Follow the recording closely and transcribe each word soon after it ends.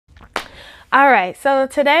All right, so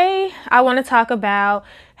today I want to talk about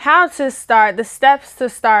how to start, the steps to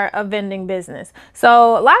start a vending business.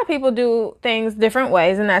 So a lot of people do things different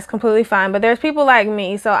ways, and that's completely fine. But there's people like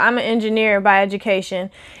me. So I'm an engineer by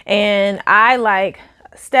education, and I like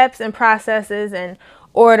steps and processes and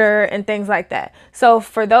order and things like that. So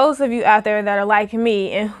for those of you out there that are like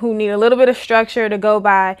me and who need a little bit of structure to go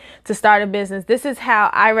by to start a business, this is how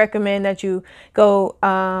I recommend that you go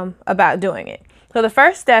about doing it. So the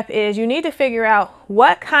first step is you need to figure out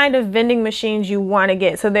what kind of vending machines you want to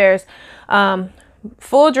get. So there's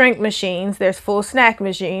full drink machines, there's full snack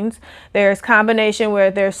machines, there's combination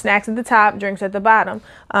where there's snacks at the top, drinks at the bottom.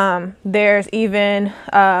 There's even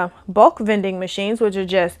bulk vending machines, which are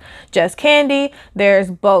just candy.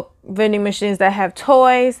 There's bulk vending machines that have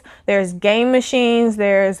toys. There's game machines.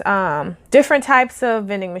 There's different types of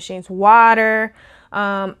vending machines, water,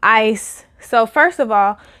 ice. So first of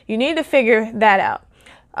all, you need to figure that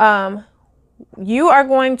out. You are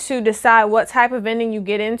going to decide what type of vending you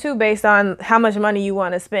get into based on how much money you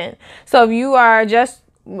want to spend. So if you are just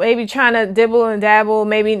maybe trying to dibble and dabble,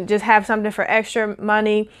 maybe just have something for extra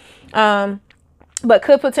money, but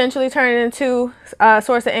could potentially turn it into a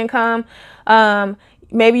source of income,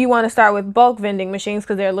 maybe you want to start with bulk vending machines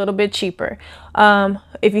because they're a little bit cheaper.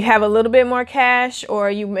 If you have a little bit more cash, or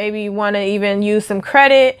you maybe want to even use some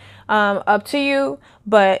credit, up to you,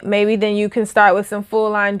 but maybe then you can start with some full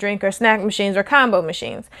line drink or snack machines or combo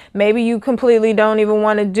machines. Maybe you completely don't even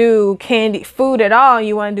want to do candy food at all.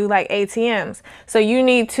 You want to do like ATMs. So you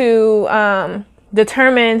need to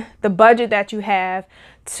determine the budget that you have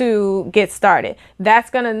to get started. That's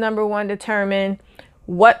going to, number one, determine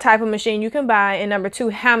what type of machine you can buy, and number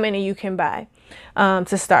two, how many you can buy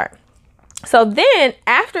to start. So then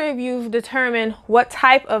after you've determined what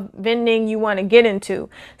type of vending you want to get into,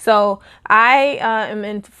 so I am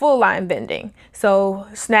in full line vending, so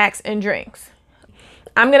snacks and drinks.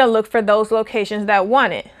 I'm going to look for those locations that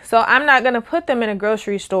want it. So I'm not going to put them in a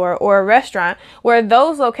grocery store or a restaurant, where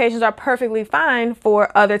those locations are perfectly fine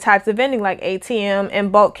for other types of vending like ATM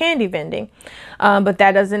and bulk candy vending. But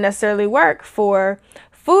that doesn't necessarily work for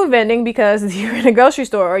food vending because you're in a grocery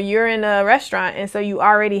store or you're in a restaurant, and so you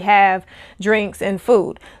already have drinks and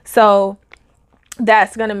food. So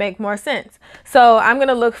that's going to make more sense. So I'm going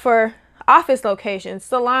to look for office locations,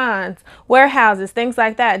 salons, warehouses, things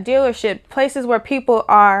like that, dealership, places where people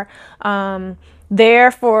are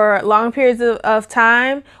there for long periods of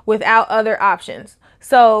time without other options.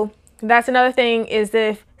 So that's another thing, is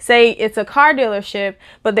if, say it's a car dealership,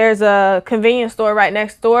 but there's a convenience store right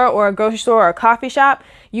next door, or a grocery store or a coffee shop,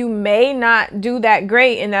 you may not do that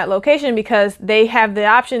great in that location because they have the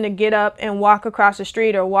option to get up and walk across the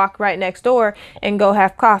street or walk right next door and go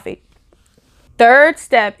have coffee. Third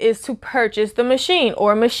step is to purchase the machine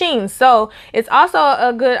or machines. So it's also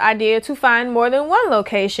a good idea to find more than one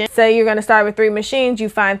location. Say you're going to start with 3 machines, you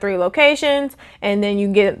find 3 locations, and then you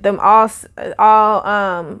get them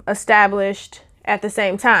all established at the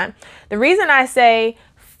same time. The reason I say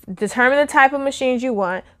determine the type of machines you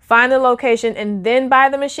want, find the location, and then buy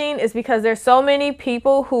the machine is because there's so many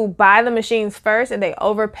people who buy the machines first and they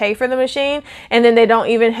overpay for the machine, and then they don't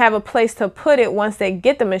even have a place to put it once they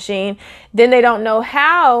get the machine. Then they don't know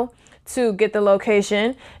how to get the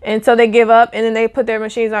location, and so they give up, and then they put their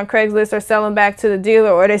machines on Craigslist or sell them back to the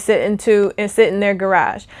dealer, or they sit in their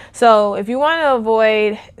garage. So if you want to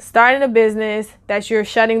avoid starting a business that you're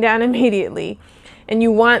shutting down immediately, and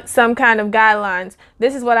you want some kind of guidelines,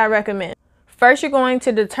 this is what I recommend. First, you're going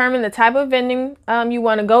to determine the type of vending you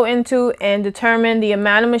want to go into, and determine the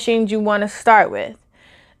amount of machines you want to start with.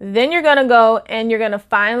 Then you're going to go and you're going to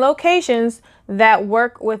find locations that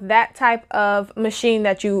work with that type of machine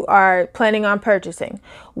that you are planning on purchasing.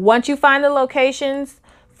 Once you find the locations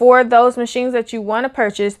for those machines that you want to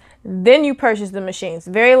purchase, then you purchase the machines.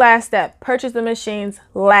 Very last step, purchase the machines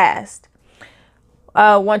last.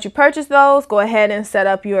 Once you purchase those, go ahead and set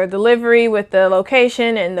up your delivery with the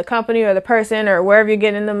location and the company or the person or wherever you're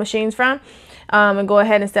getting the machines from, and go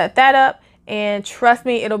ahead and set that up. And trust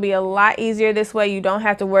me, it'll be a lot easier this way. You don't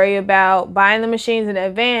have to worry about buying the machines in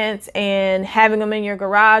advance and having them in your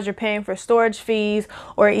garage, or paying for storage fees,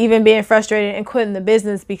 or even being frustrated and quitting the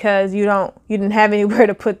business because you didn't have anywhere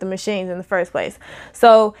to put the machines in the first place.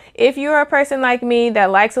 So if you're a person like me that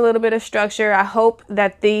likes a little bit of structure, I hope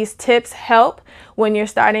that these tips help when you're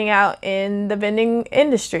starting out in the vending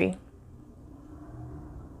industry.